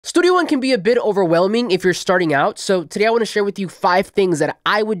Studio One can be a bit overwhelming if you're starting out, so today I want to share with you 5 things that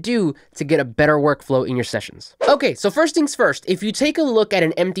I would do to get a better workflow in your sessions. Okay, so first things first, if you take a look at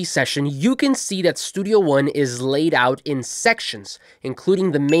an empty session, you can see that Studio One is laid out in sections,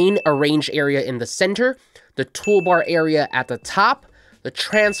 including the main arrange area in the center, the toolbar area at the top, the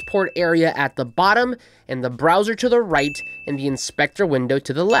transport area at the bottom, and the browser to the right, and the inspector window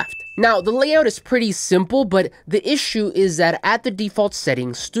to the left. Now, the layout is pretty simple, but the issue is that at the default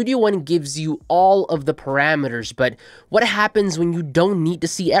settings, Studio One gives you all of the parameters, but what happens when you don't need to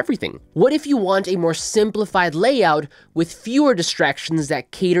see everything? What if you want a more simplified layout with fewer distractions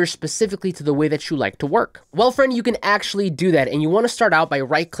that cater specifically to the way that you like to work? Well, friend, you can actually do that, and you want to start out by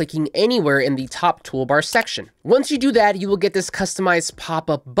right-clicking anywhere in the top toolbar section. Once you do that, you will get this customized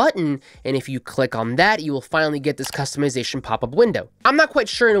pop-up button, and if you click on that, you will finally get this customization pop-up window. I'm not quite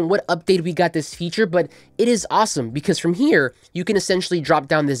sure in what update we got this feature, but it is awesome because from here, you can essentially drop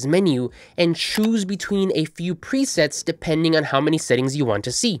down this menu and choose between a few presets depending on how many settings you want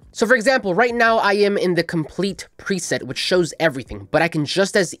to see. So for example, right now I am in the complete preset, which shows everything, but I can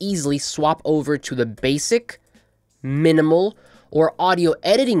just as easily swap over to the basic, minimal, or audio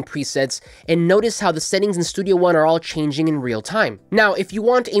editing presets and notice how the settings in Studio One are all changing in real time. Now, if you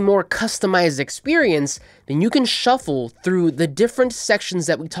want a more customized experience, then you can shuffle through the different sections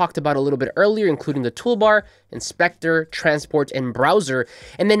that we talked about a little bit earlier, including the toolbar, inspector, transport, and browser,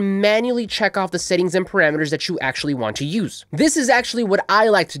 and then manually check off the settings and parameters that you actually want to use. This is actually what I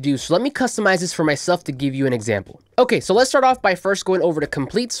like to do, so let me customize this for myself to give you an example. Okay, so let's start off by first going over to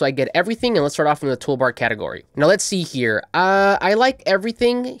complete so I get everything, and let's start off in the toolbar category. Now let's see here. I like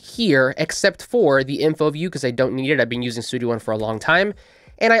everything here except for the info view because I don't need it. I've been using Studio One for a long time.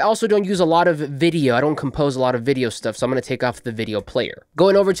 And I also don't use a lot of video. I don't compose a lot of video stuff, so I'm going to take off the video player.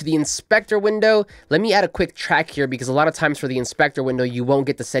 Going over to the inspector window, let me add a quick track here because a lot of times for the inspector window, you won't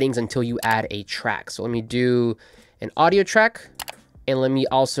get the settings until you add a track. So let me do an audio track, and let me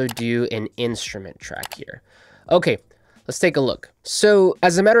also do an instrument track here. Okay, let's take a look. So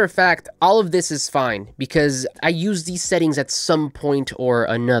as a matter of fact, all of this is fine because I use these settings at some point or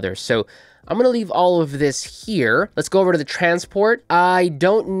another. So I'm going to leave all of this here. Let's go over to the transport. I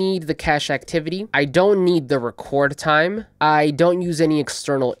don't need the cache activity. I don't need the record time. I don't use any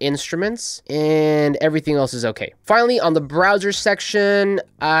external instruments, and everything else is okay. Finally, on the browser section,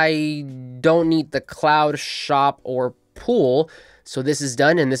 I don't need the cloud, shop, or pool. So this is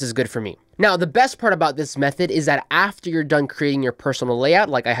done, and this is good for me. Now, the best part about this method is that after you're done creating your personal layout,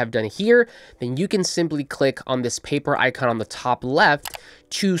 like I have done here, then you can simply click on this paper icon on the top left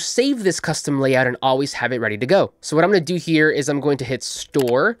to save this custom layout and always have it ready to go. So what I'm going to do here is I'm going to hit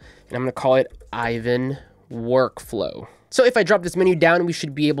store, and I'm going to call it Ivan Workflow. So if I drop this menu down, we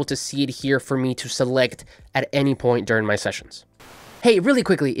should be able to see it here for me to select at any point during my sessions. Hey, really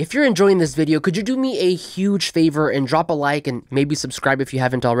quickly, if you're enjoying this video, could you do me a huge favor and drop a like and maybe subscribe if you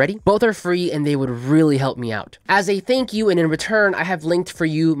haven't already? Both are free and they would really help me out. As a thank you and in return, I have linked for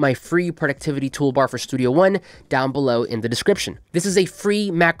you my free productivity toolbar for Studio One down below in the description. This is a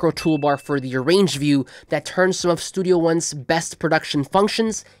free macro toolbar for the arrange view that turns some of Studio One's best production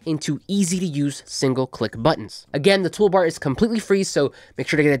functions into easy to use single click buttons. Again, the toolbar is completely free, so make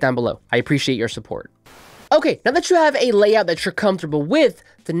sure to get it down below. I appreciate your support. Okay, now that you have a layout that you're comfortable with,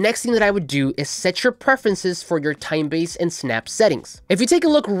 the next thing that I would do is set your preferences for your time base and snap settings. If you take a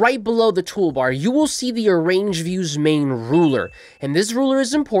look right below the toolbar, you will see the arrange view's main ruler. And this ruler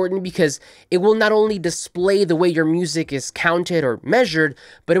is important because it will not only display the way your music is counted or measured,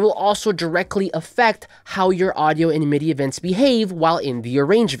 but it will also directly affect how your audio and MIDI events behave while in the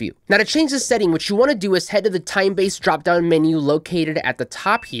arrange view. Now to change this setting, what you want to do is head to the time base drop-down menu located at the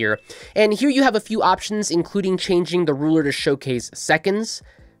top here. And here you have a few options, including changing the ruler to showcase seconds,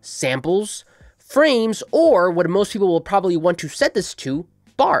 samples, frames, or what most people will probably want to set this to,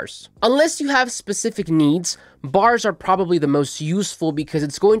 bars. Unless you have specific needs, bars are probably the most useful because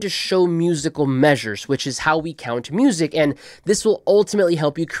it's going to show musical measures, which is how we count music, and this will ultimately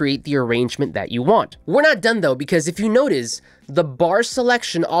help you create the arrangement that you want. We're not done though, because if you notice, the bar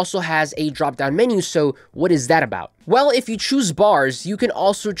selection also has a drop-down menu, so what is that about? Well, if you choose bars, you can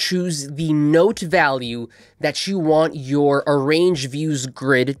also choose the note value that you want your arrange views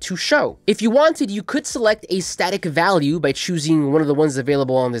grid to show. If you wanted, you could select a static value by choosing one of the ones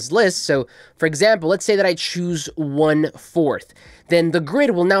available on this list. So for example, let's say that I choose 1/4. Then the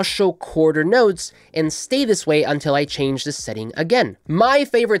grid will now show quarter notes and stay this way until I change the setting again. My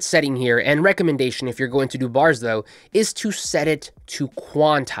favorite setting here, and recommendation if you're going to do bars though, is to set it to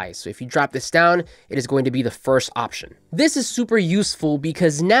quantize. So if you drop this down, it is going to be the first option. This is super useful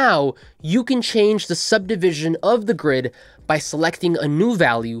because now you can change the subdivision of the grid by selecting a new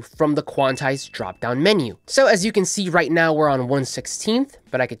value from the quantize drop-down menu. So as you can see right now, we're on 1/16th,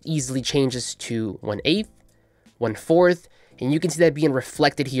 but I could easily change this to 1/8, 1/4, and you can see that being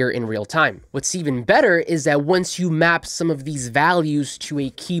reflected here in real time. What's even better is that once you map some of these values to a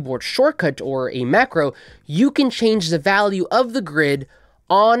keyboard shortcut or a macro, you can change the value of the grid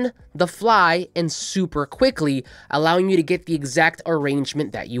on the fly and super quickly, allowing you to get the exact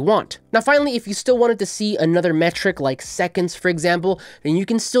arrangement that you want. Now, finally, if you still wanted to see another metric like seconds, for example, then you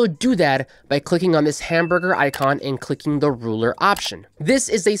can still do that by clicking on this hamburger icon and clicking the ruler option. This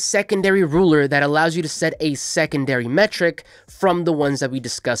is a secondary ruler that allows you to set a secondary metric from the ones that we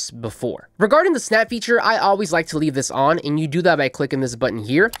discussed before. Regarding the snap feature, I always like to leave this on, and you do that by clicking this button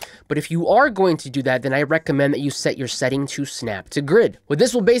here. But if you are going to do that, then I recommend that you set your setting to snap to grid. What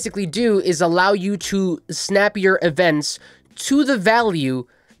this will basically do is allow you to snap your events to the value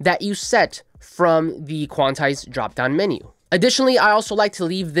that you set from the quantize drop-down menu. Additionally, I also like to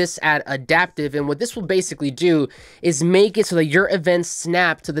leave this at adaptive, and what this will basically do is make it so that your events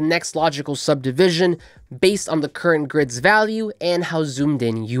snap to the next logical subdivision based on the current grid's value and how zoomed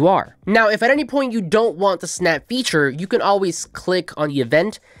in you are. Now, if at any point you don't want the snap feature, you can always click on the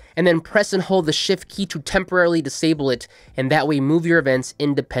event and then press and hold the shift key to temporarily disable it, and that way move your events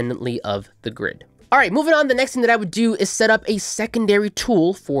independently of the grid. All right, moving on, the next thing that I would do is set up a secondary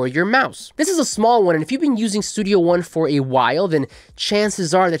tool for your mouse. This is a small one, and if you've been using Studio One for a while, then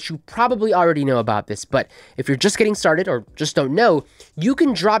chances are that you probably already know about this. But if you're just getting started or just don't know, you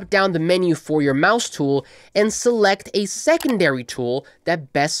can drop down the menu for your mouse tool and select a secondary tool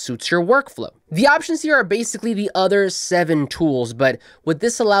that best suits your workflow. The options here are basically the other 7 tools, but what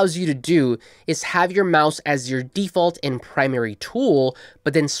this allows you to do is have your mouse as your default and primary tool,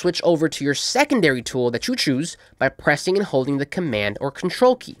 but then switch over to your secondary tool that you choose by pressing and holding the Command or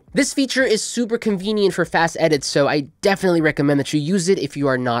Control key. This feature is super convenient for fast edits, so I definitely recommend that you use it if you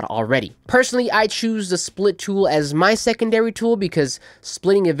are not already. Personally, I choose the split tool as my secondary tool because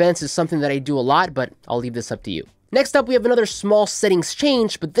splitting events is something that I do a lot, but I'll leave this up to you. Next up, we have another small settings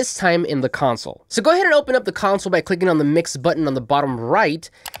change, but this time in the console. So go ahead and open up the console by clicking on the mix button on the bottom right,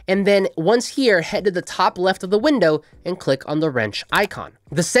 and then once here, head to the top left of the window and click on the wrench icon.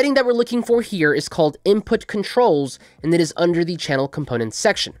 The setting that we're looking for here is called Input Controls, and it is under the Channel Components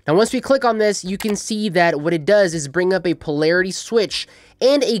section. Now, once we click on this, you can see that what it does is bring up a polarity switch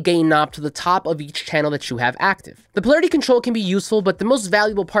and a gain knob to the top of each channel that you have active. The polarity control can be useful, but the most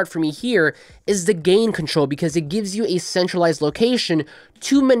valuable part for me here is the gain control because it gives you a centralized location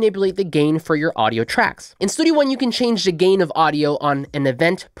to manipulate the gain for your audio tracks. In Studio One, you can change the gain of audio on an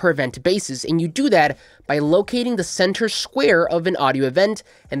event per event basis, and you do that by locating the center square of an audio event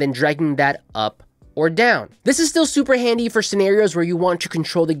and then dragging that up or down. This is still super handy for scenarios where you want to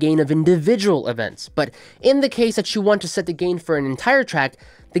control the gain of individual events, but in the case that you want to set the gain for an entire track,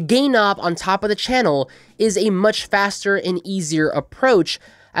 the gain knob on top of the channel is a much faster and easier approach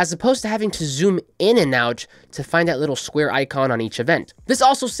as opposed to having to zoom in and out to find that little square icon on each event. This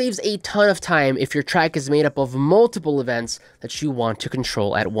also saves a ton of time if your track is made up of multiple events that you want to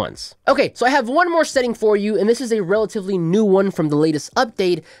control at once. Okay, so I have one more setting for you, and this is a relatively new one from the latest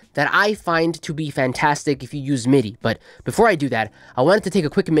update that I find to be fantastic if you use MIDI. But before I do that, I wanted to take a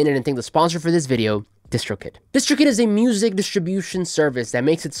quick minute and thank the sponsor for this video, DistroKid. DistroKid is a music distribution service that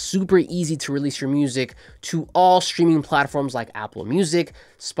makes it super easy to release your music to all streaming platforms like Apple Music,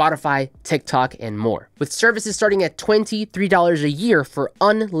 Spotify, TikTok, and more. With services starting at $23 a year for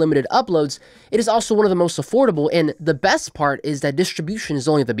unlimited uploads, it is also one of the most affordable, and the best part is that distribution is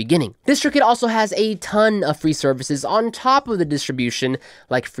only the beginning. DistroKid also has a ton of free services on top of the distribution,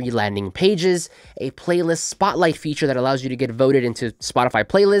 like free landing pages, a playlist spotlight feature that allows you to get voted into Spotify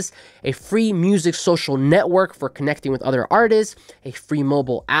playlists, a free music social network for connecting with other artists, a free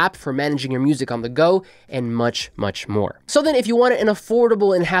mobile app for managing your music on the go, and much, much more. So then if you want an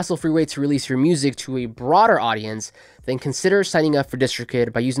affordable and hassle-free way to release your music to a broader audience, then consider signing up for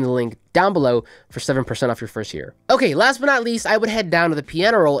DistroKid by using the link down below for 7% off your first year. Okay, last but not least, I would head down to the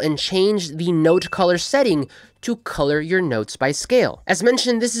piano roll and change the note color setting to color your notes by scale. As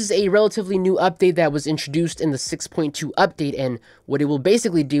mentioned, this is a relatively new update that was introduced in the 6.2 update, and what it will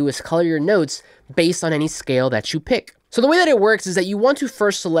basically do is color your notes based on any scale that you pick. So the way that it works is that you want to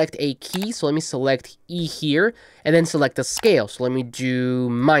first select a key, so let me select E here, and then select a scale, so let me do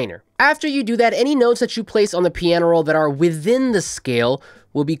minor. After you do that, any notes that you place on the piano roll that are within the scale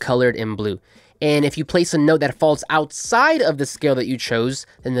will be colored in blue. And if you place a note that falls outside of the scale that you chose,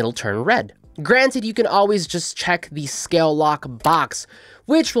 then it'll turn red. Granted, you can always just check the scale lock box,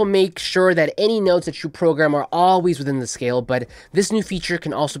 which will make sure that any notes that you program are always within the scale, but this new feature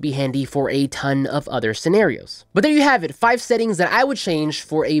can also be handy for a ton of other scenarios. But there you have it, 5 settings that I would change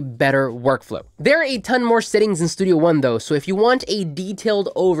for a better workflow. There are a ton more settings in Studio One though, so if you want a detailed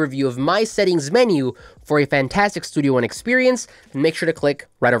overview of my settings menu for a fantastic Studio One experience, then make sure to click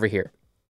right over here.